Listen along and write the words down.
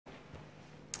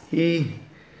He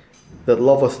that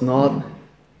loveth not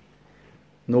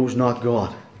knows not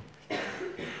God.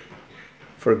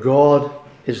 For God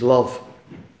is love.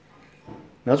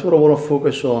 That's what I want to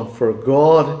focus on. For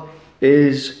God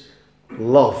is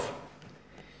love.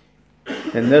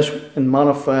 And this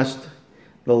manifest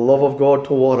the love of God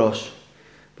toward us,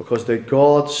 because that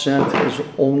God sent His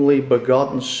only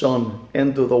begotten Son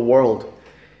into the world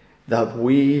that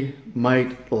we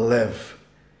might live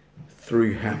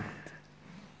through Him.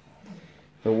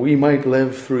 That we might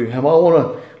live through Him. I want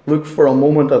to look for a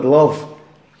moment at love.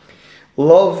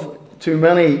 Love to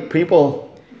many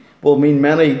people will mean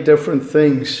many different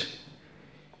things.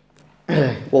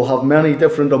 We'll have many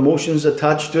different emotions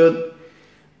attached to it.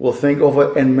 We'll think of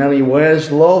it in many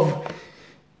ways. Love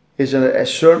is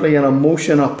certainly an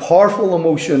emotion, a powerful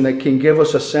emotion that can give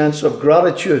us a sense of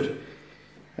gratitude,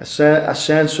 a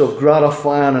sense of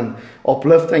gratifying and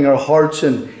uplifting our hearts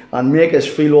and make us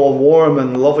feel all warm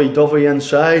and lovey-dovey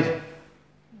inside.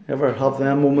 Ever have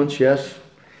them moments? Yes.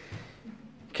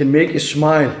 It can make you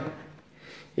smile.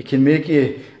 It can make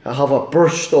you have a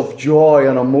burst of joy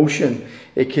and emotion.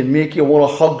 It can make you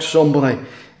want to hug somebody.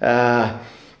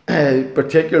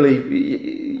 Particularly,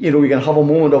 you can have a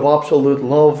moment of absolute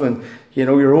love, and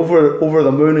you're over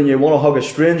the moon and you want to hug a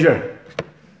stranger.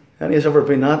 Any of you ever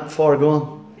been that far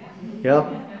gone? Yeah.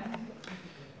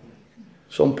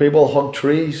 Some people hug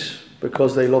trees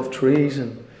because they love trees,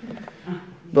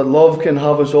 but love can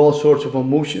have us all sorts of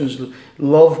emotions.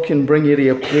 Love can bring you to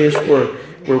a place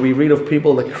where we read of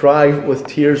people that cry with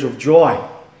tears of joy.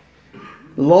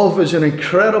 Love is an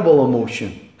incredible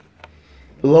emotion.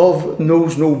 Love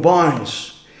knows no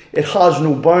bounds. It has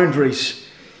no boundaries.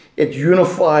 It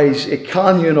unifies. It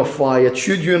can unify. It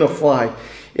should unify.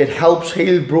 It helps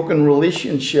heal broken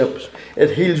relationships.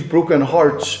 It heals broken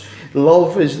hearts.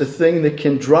 Love is the thing that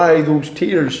can dry those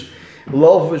tears.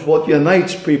 Love is what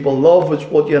unites people. Love is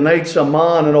what unites a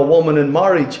man and a woman in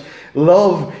marriage.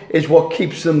 Love is what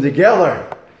keeps them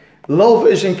together. Love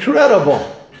is incredible.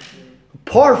 A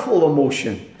powerful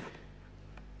emotion.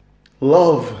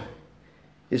 Love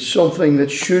is something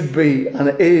that should be and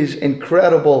is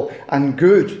incredible and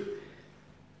good.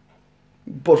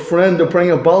 But friend, to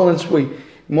bring a balance, we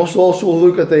must also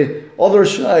look at the other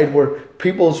side, where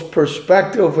people's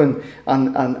perspective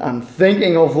and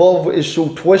thinking of love is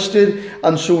so twisted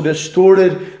and so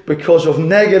distorted because of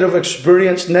negative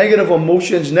experience, negative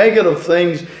emotions, negative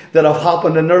things that have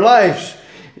happened in their lives.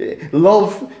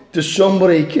 Love to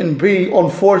somebody can be,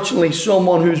 unfortunately,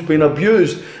 someone who's been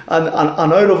abused, and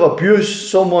out of abuse,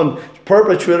 someone,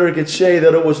 perpetrator, could say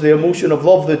that it was the emotion of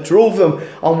love that drove them.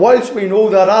 And whilst we know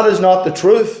that that is not the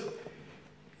truth,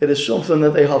 it is something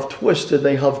that they have twisted,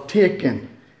 they have taken.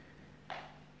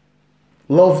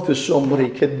 Love to somebody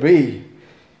could be,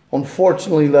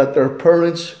 unfortunately, that their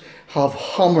parents have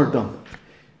hammered them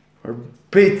or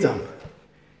beat them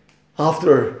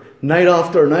after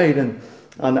night,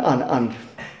 and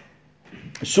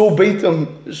so beat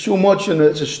them so much, and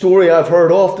it's a story I've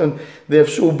heard often, they've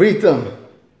so beat them.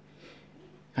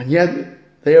 And yet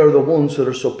they are the ones that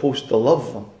are supposed to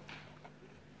love them.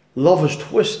 Love is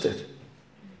twisted.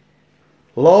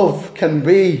 Love can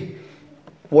be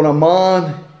when a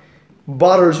man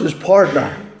batters his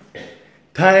partner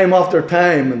time after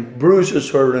time and bruises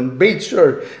her and beats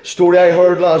her. Story I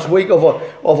heard last week of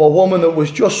a woman that was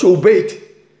just so beat.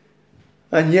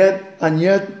 And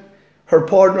yet her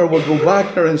partner would go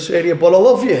back there and say to you, "But I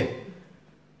love you."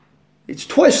 It's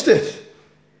twisted.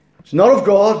 It's not of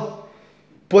God,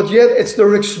 but yet it's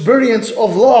their experience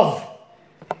of love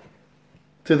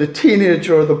to the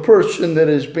teenager or the person that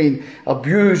has been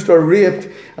abused or raped,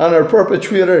 and our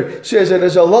perpetrator says it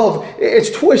is a love. It's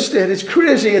twisted, it's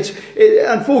crazy,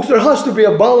 and folks, there has to be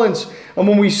a balance. And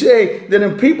when we say that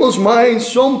in people's minds,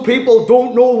 some people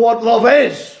don't know what love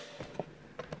is.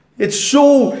 It's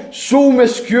so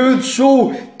miscued,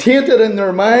 so tainted in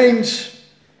their minds.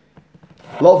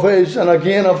 Love is, and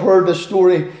again, I've heard the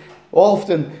story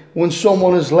often, when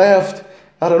someone is left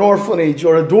at an orphanage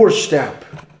or a doorstep,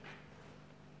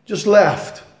 just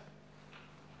left.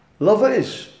 Love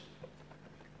is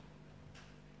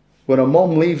when a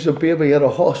mum leaves a baby at a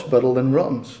hospital and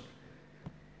runs,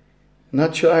 and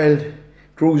that child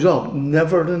grows up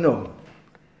never to know,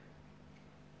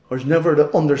 or never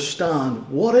to understand,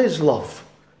 what is love?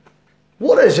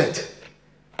 What is it?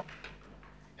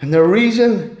 And the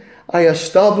reason I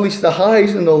establish the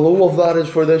highs and the low of that is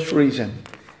for this reason.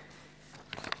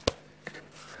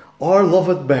 Our love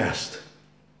at best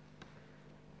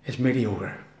is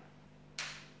mediocre.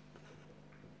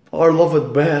 Our love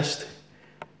at best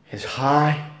is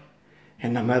high,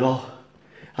 in the middle,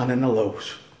 and in the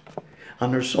lows.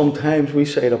 And there's sometimes we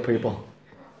say to people,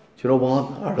 you know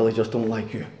what? I really just don't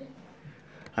like you.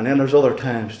 And then there's other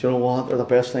times, do you know what? They're the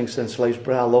best thing since sliced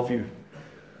bread. I love you.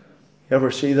 You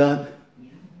ever see that?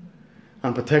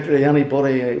 And particularly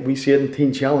anybody, we see it in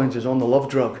Teen Challenge, is on the love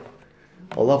drug.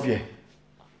 I love you.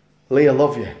 Lee, I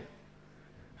love you.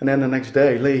 And then the next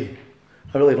day, Lee,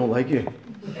 I really don't like you.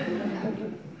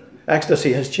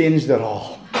 Ecstasy has changed it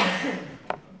all.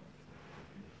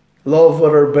 Love at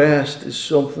our best is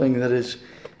something that is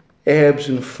ebbs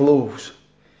and flows.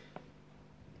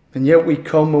 And yet we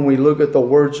come and we look at the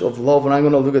words of love, and I'm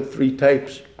going to look at 3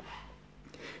 types.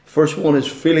 First one is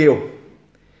filial.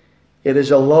 It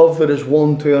is a love that is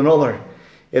one to another.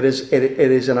 It is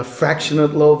an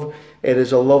affectionate love. It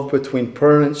is a love between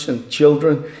parents and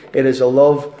children. It is a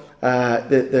love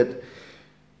that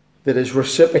is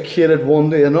reciprocated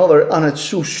one to another, and it's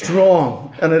so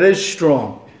strong, and it is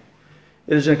strong.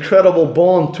 It is an incredible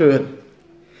bond to it.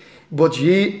 But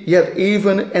yet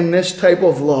even in this type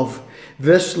of love,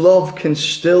 this love can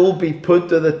still be put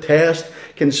to the test,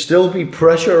 can still be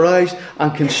pressurized,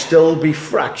 and can still be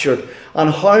fractured.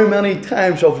 And how many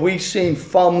times have we seen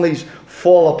families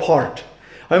fall apart?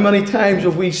 How many times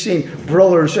have we seen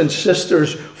brothers and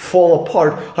sisters fall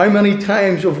apart? How many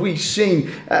times have we seen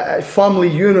family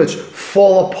units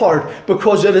fall apart?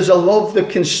 Because it is a love that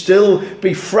can still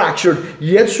be fractured,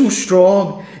 yet so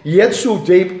strong, yet so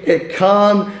deep, it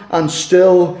can and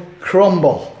still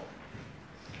crumble.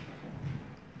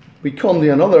 We come to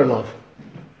another love.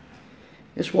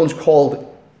 This one's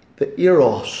called the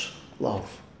eros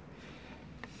love.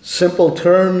 Simple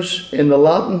terms in the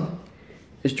Latin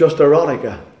is just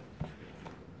erotica.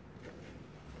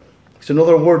 It's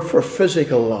another word for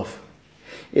physical love.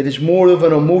 It is more of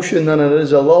an emotion than it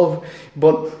is a love,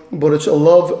 but it's a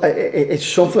love, it's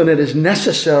something that is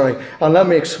necessary. And let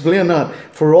me explain that.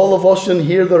 For all of us in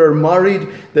here that are married,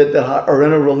 that are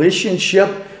in a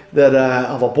relationship, that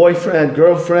have a boyfriend,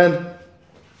 girlfriend,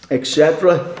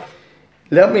 etc.,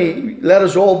 let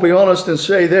us all be honest and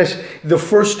say this. The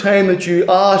first time that you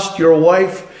asked your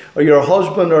wife or your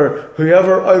husband or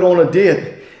whoever out on a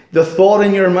date, the thought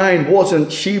in your mind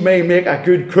wasn't, she may make a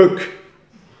good cook.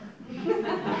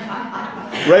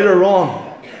 Right or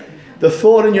wrong? The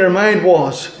thought in your mind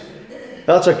was,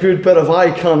 that's a good bit of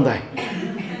eye candy.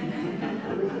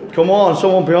 Come on,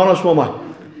 someone be honest with me.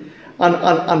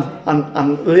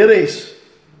 And ladies,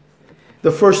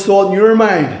 the first thought in your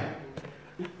mind,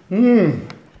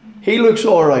 he looks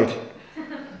all right.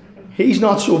 He's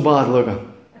not so bad looking.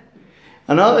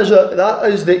 And that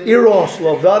is the eros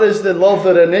love. That is the love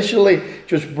that initially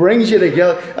just brings you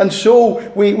together. And so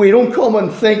we don't come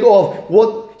and think of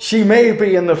what she may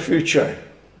be in the future.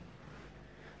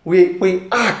 We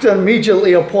act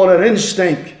immediately upon an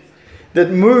instinct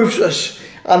that moves us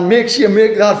and makes you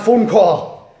make that phone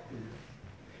call.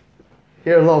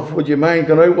 Here, love, would you mind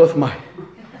going out with me?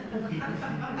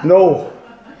 No.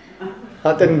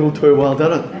 That didn't go too well,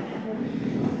 did it?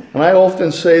 And I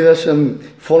often say this, and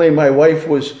funny, my wife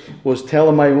was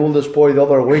telling my oldest boy the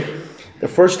other week, the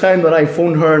first time that I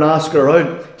phoned her and asked her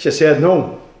out, she said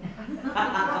no.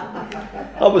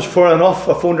 That was fair enough.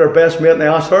 I phoned her best mate and I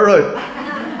asked her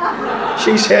out.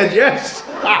 She said yes.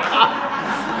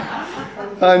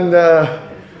 And,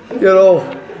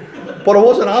 but it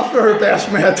wasn't after her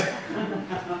best mate.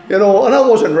 And that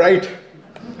wasn't right.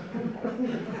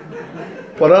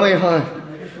 But anyhow,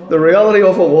 the reality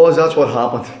of it was that's what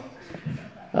happened.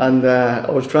 And I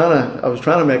was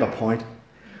trying to make a point. I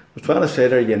was trying to say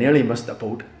to her, you nearly missed the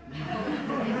boat.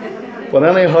 But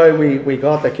anyhow, we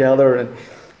got together,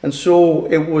 and so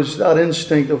it was that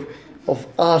instinct of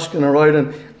asking her out.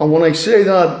 And when I say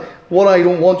that, what I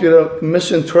don't want you to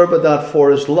misinterpret that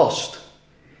for is lust.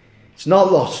 It's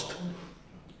not lust.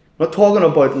 I'm not talking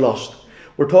about lust.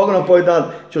 We're talking about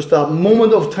that, just that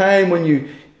moment of time when you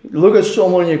look at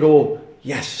someone and you go,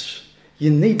 yes,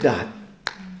 you need that.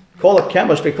 Call it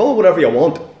chemistry, call it whatever you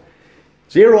want.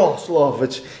 It's eros love.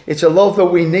 It's a love that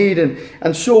we need.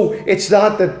 And so it's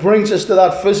that brings us to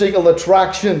that physical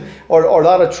attraction or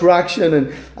that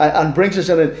attraction and brings us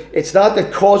in. It's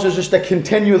that causes us to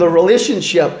continue the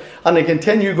relationship and to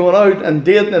continue going out and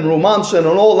dating and romancing and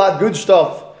all that good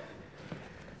stuff.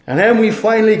 And then we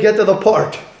finally get to the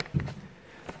part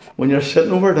when you're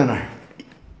sitting over dinner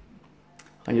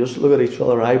and you just look at each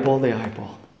other eyeball to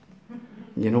eyeball.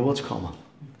 And you know what's coming.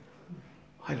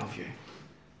 I love you.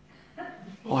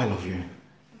 Oh, I love you.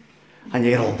 And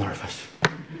you get all nervous.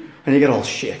 And you get all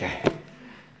shaky.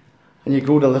 And you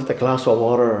go to lift a glass of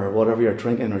water or whatever you're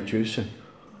drinking or juicing.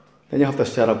 Then you have to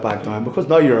set it back down because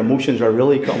now your emotions are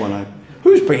really coming out.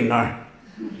 Who's been there?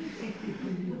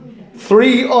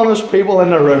 3 honest people in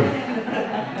the room.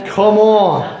 Come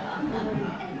on.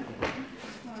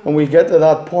 And we get to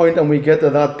that point and we get to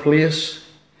that place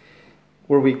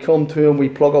where we come to and we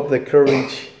plug up the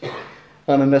courage.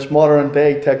 And in this modern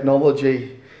day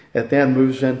technology, it then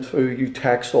moves into you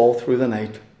text all through the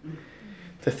night.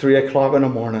 To 3 o'clock in the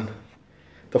morning.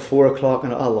 To 4 o'clock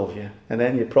and I love you. And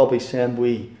then you probably send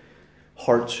wee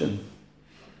hearts and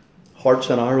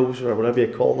arrows or whatever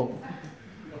you call them.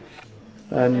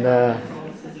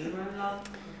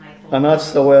 And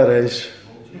that's the way it is.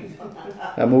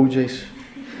 Emojis.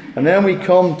 And then we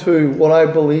come to what I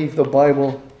believe the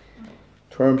Bible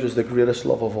terms as the greatest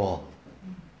love of all.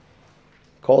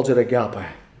 Calls it agape.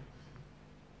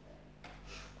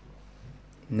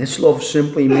 And this love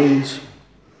simply means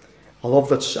a love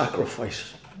that's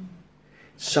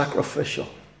sacrificial.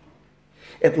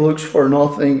 It looks for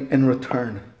nothing in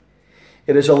return.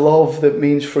 It is a love that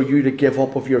means for you to give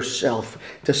up of yourself,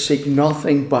 to seek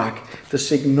nothing back, to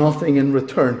seek nothing in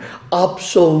return.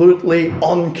 Absolutely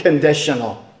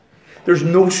unconditional. There's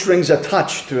no strings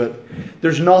attached to it.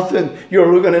 There's nothing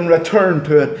you're looking in return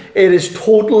to it. It is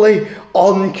totally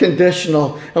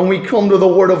unconditional. And we come to the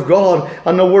Word of God,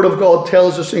 and the Word of God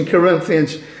tells us in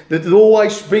Corinthians that though I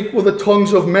speak with the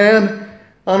tongues of men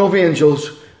and of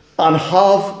angels and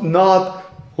have not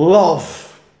love,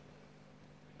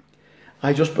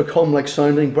 I just become like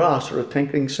sounding brass or a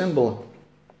tinkling cymbal.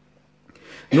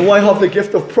 Though I have the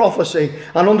gift of prophecy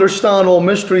and understand all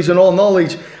mysteries and all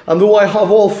knowledge, and though I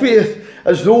have all faith,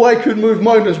 as though I could move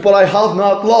mountains, but I have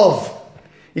not love,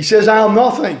 he says, I am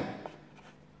nothing.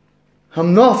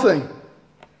 I'm nothing. And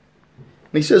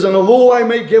he says, and although I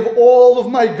may give all of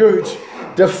my goods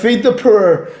to feed the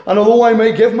poor, and although I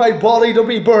may give my body to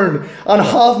be burned, and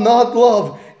have not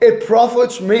love, it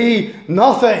profits me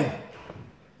nothing.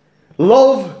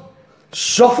 Love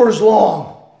suffers long.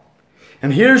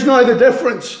 And here's now the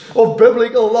difference of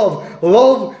biblical love.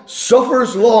 Love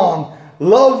suffers long.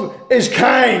 Love is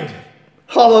kind.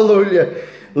 Hallelujah.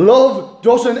 Love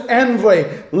doesn't envy.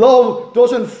 Love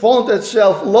doesn't flaunt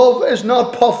itself. Love is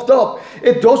not puffed up.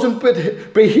 It doesn't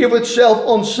behave itself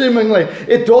unseemingly.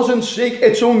 It doesn't seek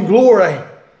its own glory.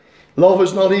 Love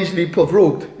is not easily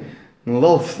provoked. And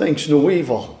love thinks no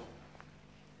evil.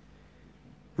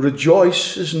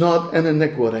 Rejoices not in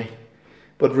iniquity,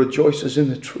 but rejoices in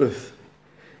the truth.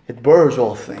 It bears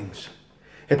all things.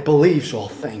 It believes all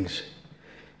things.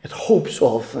 It hopes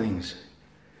all things.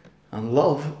 And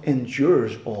love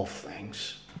endures all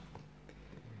things.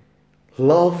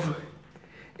 Love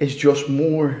is just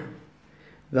more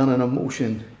than an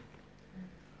emotion.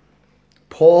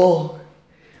 Paul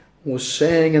was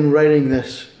saying and writing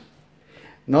this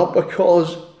not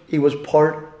because he was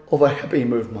part of a hippie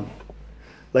movement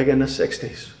like in the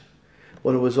 60s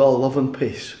when it was all love and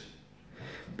peace,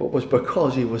 but was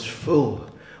because he was full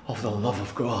of the love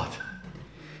of God.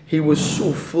 He was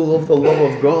so full of the love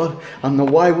of God. And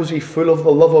why was he full of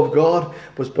the love of God?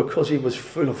 It was because he was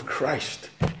full of Christ.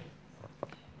 He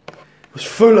was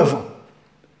full of him.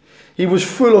 He was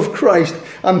full of Christ.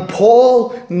 And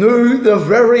Paul knew the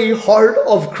very heart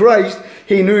of Christ.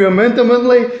 He knew him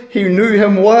intimately. He knew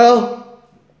him well.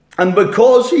 And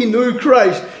because he knew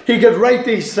Christ, he could write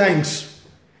these things.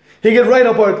 He could write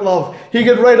about love. He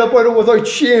could write about it without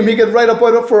shame. He could write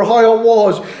about it for how it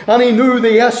was. And he knew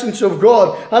the essence of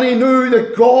God. And he knew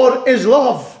that God is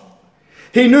love.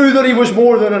 He knew that he was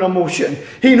more than an emotion.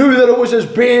 He knew that it was his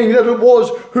being, that it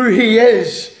was who he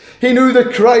is. He knew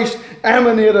that Christ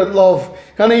emanated love.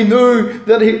 And he knew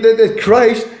that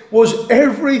Christ was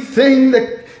everything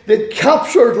that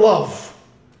captured love.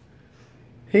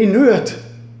 He knew it.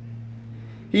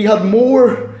 He had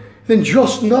more than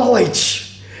just knowledge.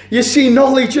 You see,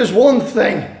 knowledge is one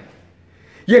thing.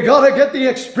 You got to get the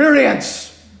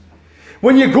experience.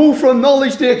 When you go from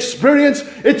knowledge to experience,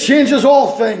 it changes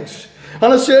all things.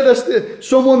 And I said this to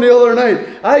someone the other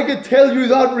night. I could tell you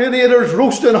that radiator's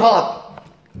roasting hot.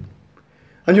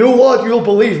 And you know what? You'll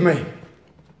believe me.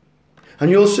 And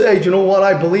you'll say, do you know what?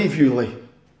 I believe you, Lee.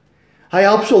 I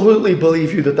absolutely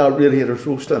believe you that radiator's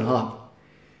roasting hot.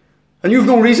 And you've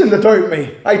no reason to doubt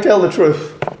me. I tell the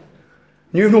truth.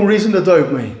 You've no reason to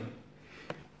doubt me.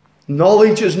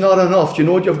 Knowledge is not enough. Do you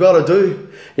know what you've got to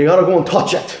do? You've got to go and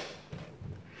touch it.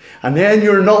 And then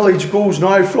your knowledge goes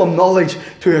now from knowledge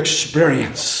to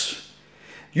experience.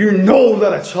 You know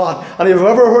that it's hot. And if you've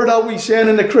ever heard that we saying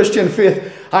in the Christian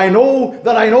faith, I know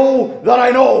that I know that I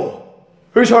know.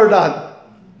 Who's heard that?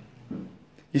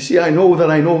 You see, I know that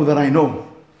I know that I know.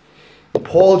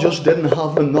 Paul just didn't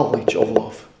have the knowledge of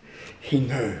love. He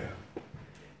knew.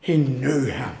 He knew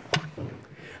him.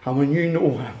 And when you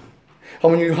know him,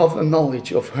 and when you have the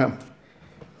knowledge of him,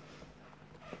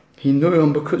 he knew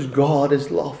him because God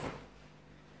is love.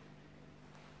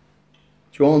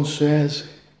 John says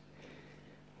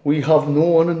we have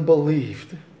known and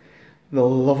believed the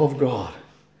love of God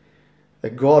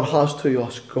that God has to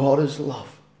us. God is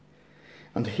love.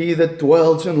 And he that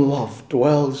dwells in love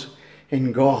dwells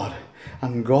in God,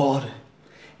 and God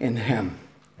in him.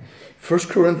 1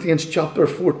 Corinthians chapter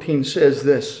 14 says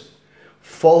this: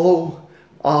 follow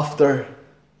after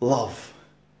love.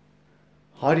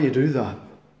 How do you do that?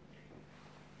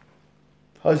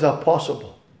 How is that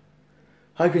possible?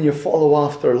 How can you follow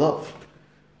after love?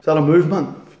 Is that a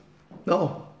movement?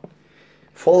 No.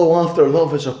 Follow after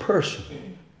love is a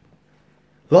person.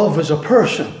 Love is a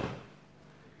person.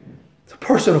 It's a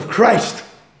person of Christ.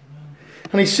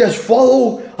 And he says,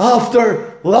 follow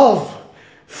after love.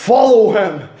 Follow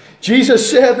him. Jesus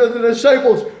said to the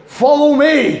disciples, follow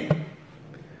me.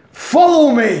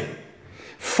 Follow me.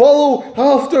 Follow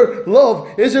after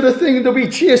love. Is it a thing to be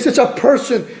chased? It's a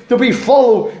person to be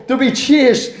followed, to be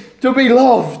chased, to be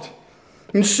loved.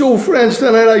 And so, friends,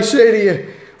 tonight I say to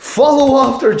you, follow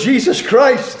after Jesus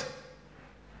Christ.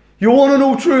 You want to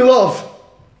know true love?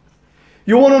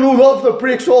 You want to know love that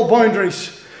breaks all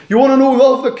boundaries? You want to know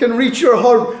love that can reach your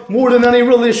heart more than any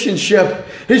relationship?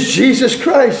 It's Jesus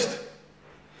Christ.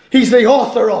 He's the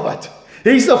author of it.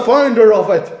 He's the founder of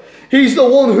it. He's the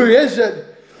one who is it.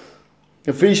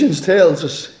 Ephesians tells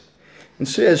us and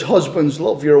says, husbands,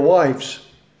 love your wives.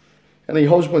 Any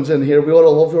husbands in here, we ought to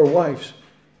love our wives.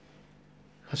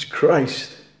 As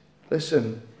Christ,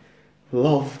 listen,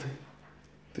 loved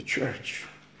the church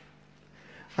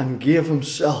and gave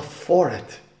himself for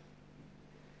it.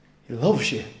 He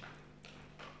loves you.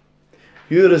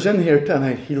 You that is in here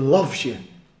tonight, he loves you.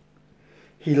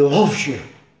 He loves you.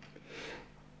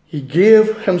 He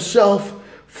gave himself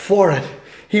for it.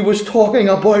 He was talking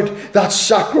about that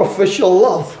sacrificial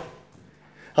love.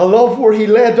 A love where he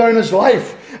laid down his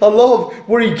life. A love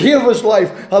where he gave his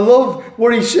life. A love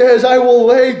where he says, I will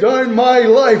lay down my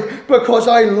life because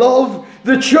I love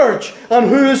the church. And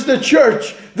who is the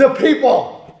church? The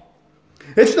people.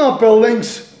 It's not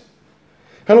buildings.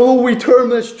 And although we term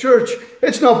this church,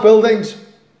 it's not buildings.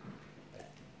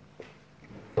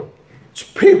 It's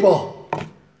people.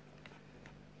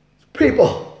 It's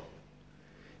people.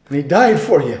 And he died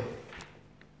for you.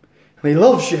 And he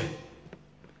loves you.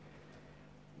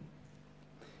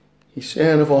 He's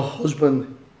saying of a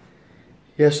husband,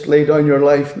 yes, lay down your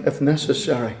life if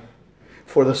necessary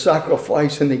for the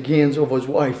sacrifice and the gains of his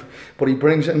wife. But he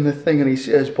brings in the thing and he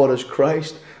says, but as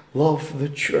Christ loved the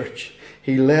church,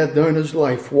 he laid down his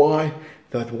life. Why?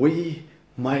 That we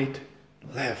might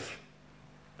live.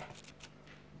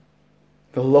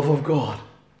 The love of God.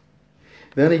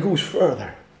 Then he goes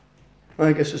further. I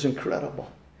think this is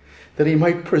incredible. That he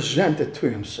might present it to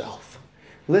himself.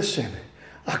 Listen,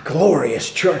 a glorious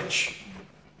church.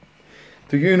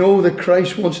 Do you know that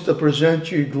Christ wants to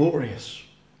present you glorious?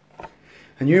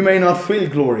 And you may not feel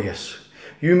glorious.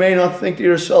 You may not think to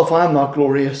yourself, I'm not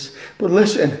glorious. But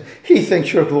listen, he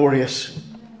thinks you're glorious.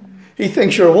 He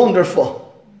thinks you're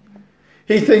wonderful.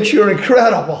 He thinks you're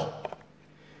incredible.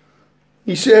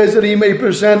 He says that he may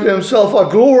present himself a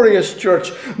glorious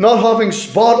church, not having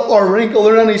spot or wrinkle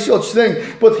or any such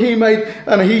thing, but he might,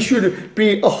 and he should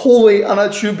be a holy, and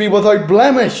it should be without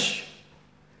blemish.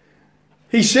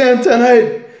 He's saying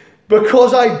tonight,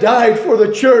 because I died for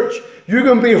the church, you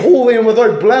can be holy and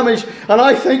without blemish, and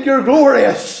I think you're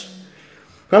glorious.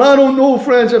 And I don't know,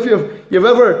 friends, if you've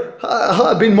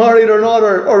ever been married or not,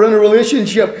 or in a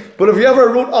relationship, but if you ever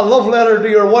wrote a love letter to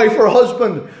your wife or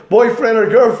husband, boyfriend or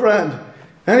girlfriend,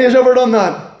 any has ever done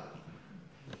that?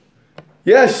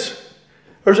 Yes,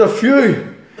 there's a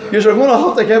few. You're going to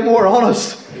have to get more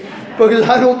honest, because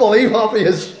I don't believe half of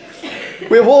you.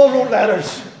 We've all wrote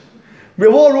letters.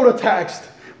 We've all wrote a text.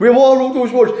 We've all wrote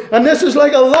those words. And this is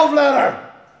like a love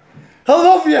letter. I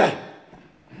love you.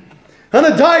 And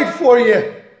I died for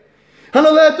you. And I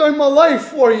laid down my life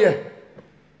for you.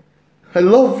 I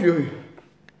love you.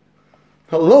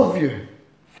 I love you.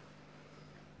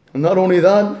 And not only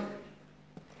that,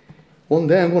 one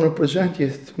day I'm going to present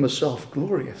you to myself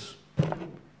glorious.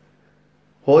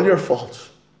 All your faults,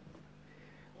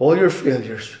 all your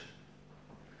failures,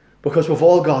 because we've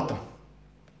all got them.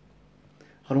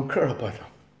 I don't care about them.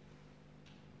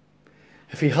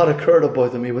 If he had cared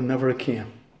about them, he would never have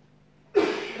came.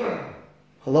 I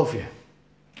love you.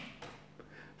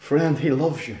 Friend, he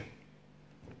loves you.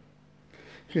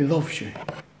 He loves you.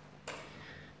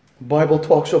 The Bible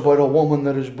talks about a woman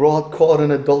that is brought, caught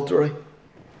in adultery,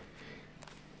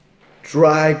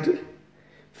 dragged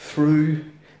through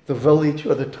the village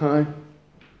or the town,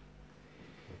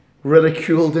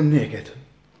 ridiculed and naked,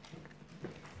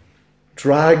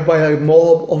 dragged by a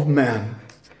mob of men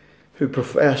who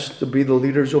professed to be the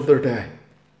leaders of their day.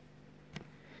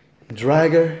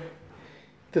 drag her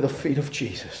to the feet of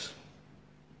Jesus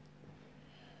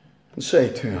and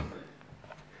say to him,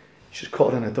 she's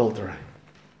caught in adultery.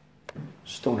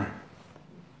 Stone her.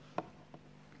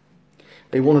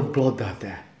 They wanted blood that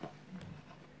day.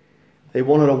 They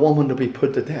wanted a woman to be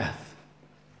put to death.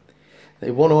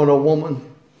 They wanted a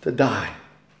woman to die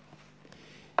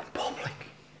in public.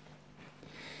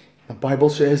 The Bible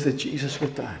says that Jesus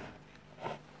got down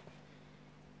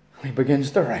and he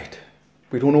begins to write.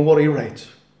 We don't know what he writes.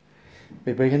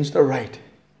 He begins to write.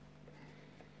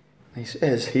 He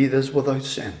says, he that is without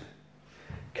sin,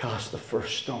 cast the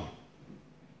first stone.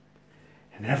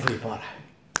 And everybody,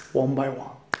 one by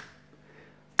one,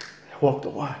 walked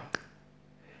away.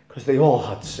 Because they all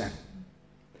had sin.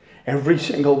 Every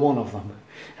single one of them.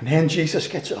 And then Jesus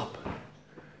gets up.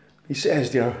 He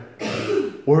says there,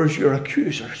 where's your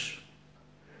accusers?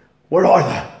 Where are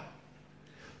they?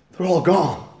 They're all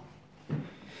gone.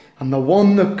 And the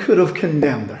one that could have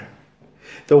condemned her,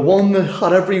 the one that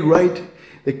had every right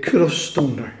that could have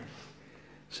stoned her,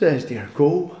 says there,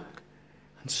 go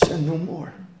and sin no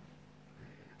more.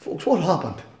 Folks, what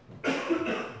happened?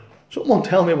 Someone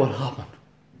tell me what happened.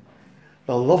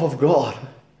 The love of God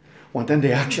went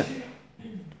into action.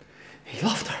 He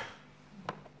loved her.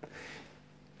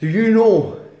 Do you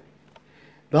know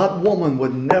that woman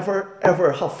would never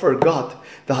ever have forgot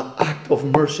that act of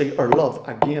mercy or love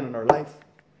again in her life?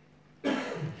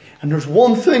 And there's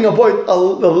one thing about the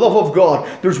love of God.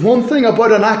 There's one thing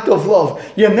about an act of love.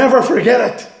 You never forget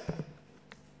it.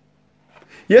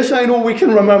 Yes, I know we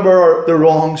can remember the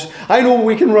wrongs. I know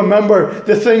we can remember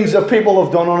the things that people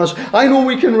have done on us. I know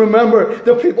we can remember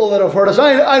the people that have hurt us.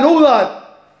 I know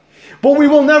that. But we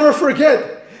will never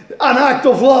forget an act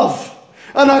of love.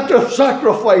 An act of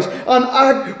sacrifice. An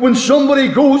act when somebody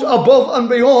goes above and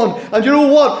beyond. And you know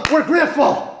what? We're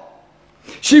grateful.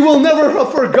 She will never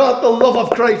have forgot the love of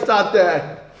Christ that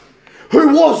day.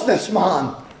 Who was this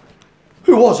man?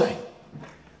 Who was he?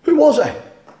 Who was he? Do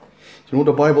you know what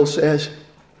the Bible says?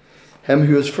 Him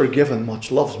who is forgiven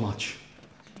much loves much.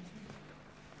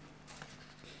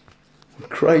 When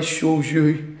Christ shows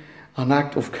you an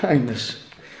act of kindness,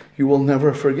 you will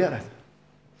never forget it.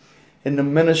 In the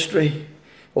ministry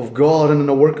of God and in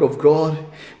the work of God,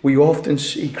 we often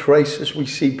see crisis, we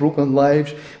see broken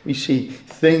lives, we see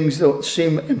things that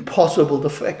seem impossible to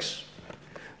fix.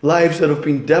 Lives that have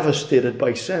been devastated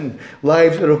by sin.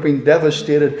 Lives that have been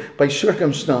devastated by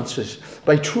circumstances,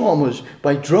 by traumas,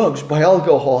 by drugs, by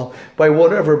alcohol, by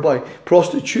whatever, by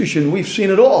prostitution. We've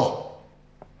seen it all.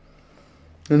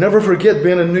 I'll never forget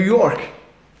being in New York,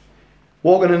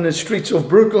 walking in the streets of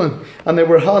Brooklyn, and they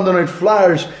were handing out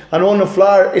flyers, and on the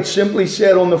flyer it simply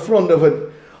said on the front of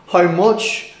it, how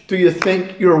much do you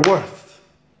think you're worth?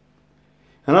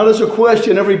 And that is a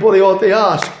question everybody ought to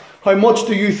ask. How much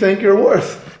do you think you're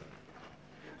worth?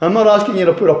 I'm not asking you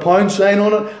to put a pound sign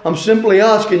on it. I'm simply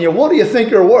asking you, what do you think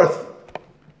you're worth?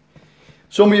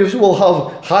 Some of you will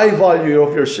have high value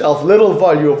of yourself, little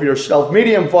value of yourself,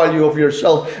 medium value of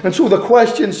yourself. And so the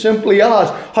question simply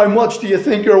asks, how much do you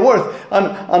think you're worth?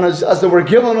 And as they were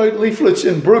giving out leaflets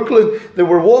in Brooklyn, they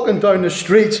were walking down the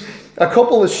streets. A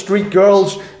couple of street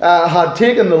girls had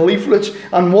taken the leaflets,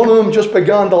 and one of them just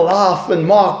began to laugh and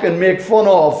mock and make fun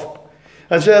of.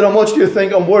 And said, how much do you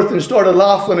think I'm worth? And started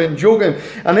laughing and joking.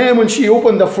 And then when she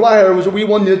opened the flyer, it was a wee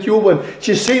one that you opened.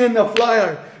 She's seen in the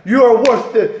flyer, you are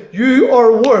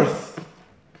worth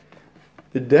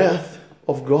the death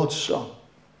of God's Son.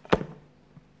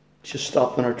 She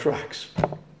stopped in her tracks.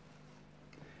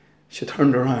 She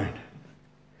turned around.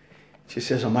 She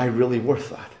says, am I really worth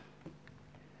that?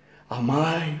 Am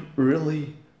I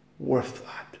really worth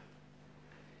that?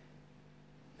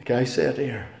 The guy said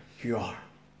here, you are.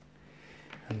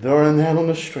 And there and then on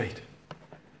the street,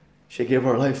 she gave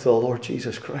her life to the Lord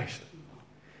Jesus Christ.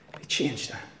 He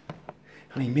changed her.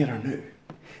 And he made her new.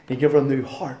 He gave her a new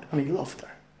heart. And he loved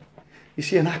her. You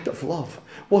see, an act of love.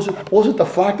 Was it the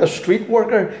fact a street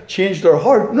worker changed her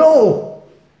heart? No.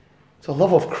 It's the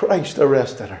love of Christ that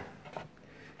arrested her.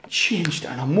 It changed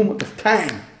her in a moment of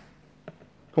time.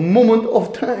 A moment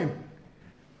of time.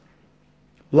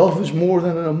 Love is more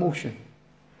than an emotion.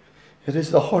 It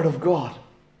is the heart of God.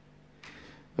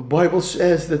 The Bible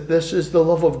says that this is the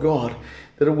love of God,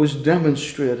 that it was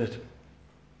demonstrated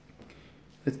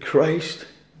that Christ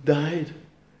died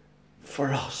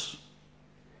for us.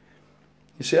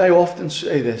 You see, I often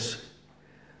say this.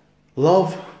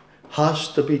 Love has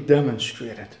to be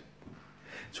demonstrated.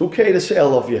 It's okay to say I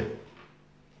love you.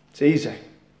 It's easy.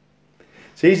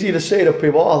 It's easy to say to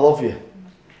people, I love you.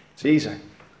 It's easy.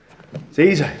 It's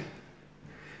easy.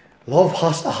 Love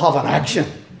has to have an action.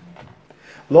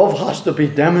 Love has to be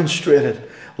demonstrated.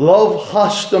 Love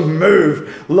has to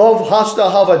move. Love has to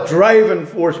have a driving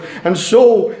force. And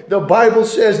so the Bible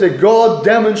says that God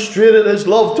demonstrated his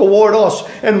love toward us.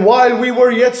 And while we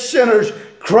were yet sinners,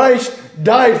 Christ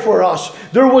died for us.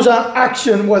 There was an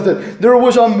action with it. There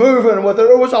was a moving with it.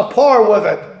 There was a power with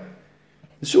it.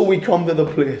 And so we come to the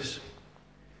place.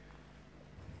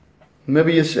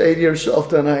 Maybe you say to yourself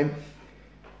tonight,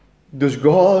 does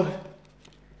God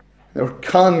or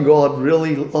can God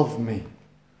really love me?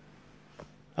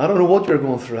 I don't know what you're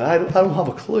going through. I don't have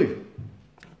a clue.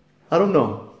 I don't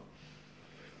know.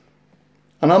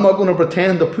 And I'm not going to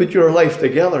pretend to put your life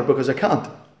together because I can't.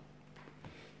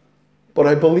 But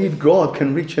I believe God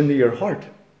can reach into your heart.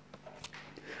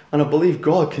 And I believe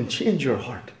God can change your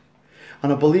heart.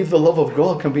 And I believe the love of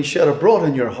God can be shed abroad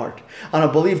in your heart. And I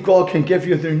believe God can give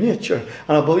you a new nature.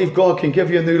 And I believe God can give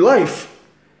you a new life.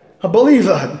 I believe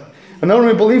that. And not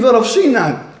only believe that, I've seen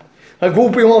that. I go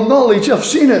beyond knowledge, I've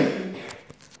seen it.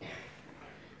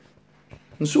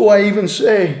 And so I even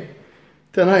say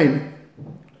tonight,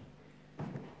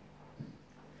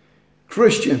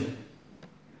 Christian,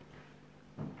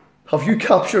 have you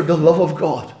captured the love of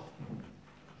God?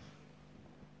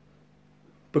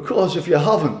 Because if you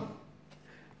haven't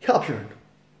captured it,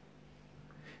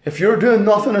 if you're doing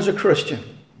nothing as a Christian,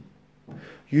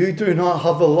 you do not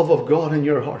have the love of God in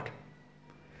your heart.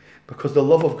 Because the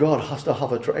love of God has to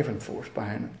have a driving force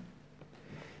behind it.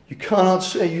 You cannot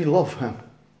say you love him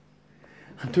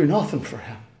and do nothing for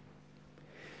him.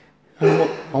 And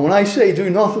when I say do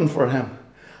nothing for him,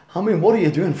 I mean, what are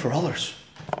you doing for others?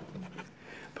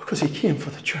 Because he came for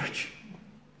the church.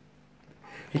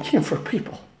 He came for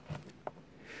people.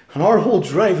 And our whole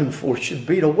driving force should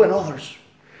be to win others.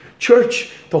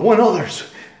 Church, to win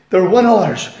others. To win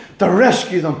others. To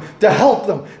rescue them. To help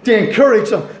them. To encourage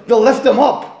them. To lift them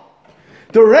up.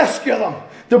 To rescue them.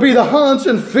 To be the hands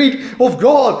and feet of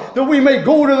God. That we may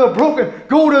go to the broken.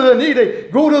 Go to the needy.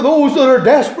 Go to those that are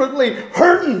desperately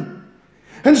hurting.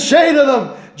 And say to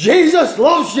them, Jesus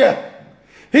loves you.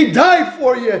 He died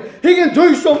for you. He can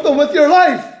do something with your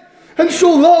life. And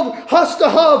so love has to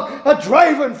have a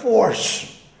driving force.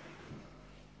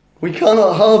 We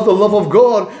cannot have the love of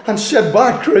God and sit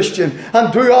back, Christian,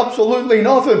 and do absolutely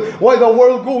nothing while the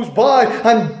world goes by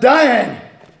and dying.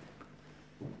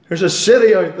 There's a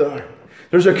city out there.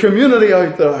 There's a community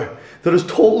out there that is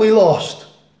totally lost.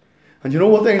 And you know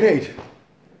what they need?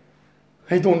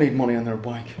 They don't need money in their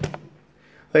bank.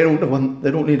 They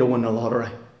don't need to win the lottery.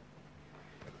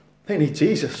 They need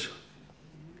Jesus.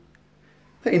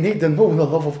 They need to know the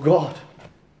love of God.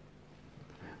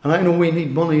 And I know we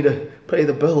need money to pay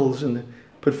the bills and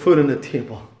put food on the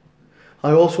table.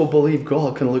 I also believe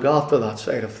God can look after that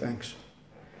side of things.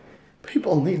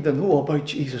 People need to know about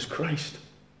Jesus Christ.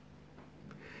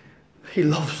 He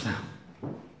loves them.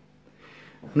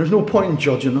 And there's no point in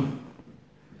judging them.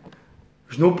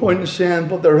 There's no point in saying,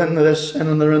 but they're into this sin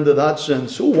and they're into that sin.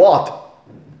 So what?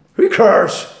 Who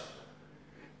cares?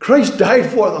 Christ died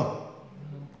for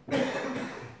them.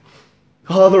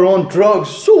 Oh, they're on drugs.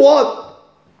 So what?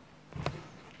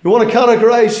 You want to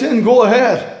categorize sin? Go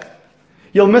ahead.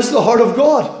 You'll miss the heart of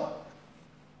God.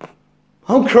 I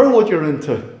don't care what you're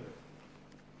into.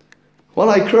 What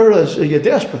I care is, are you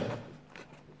desperate?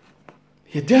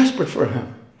 Are you desperate for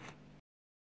him?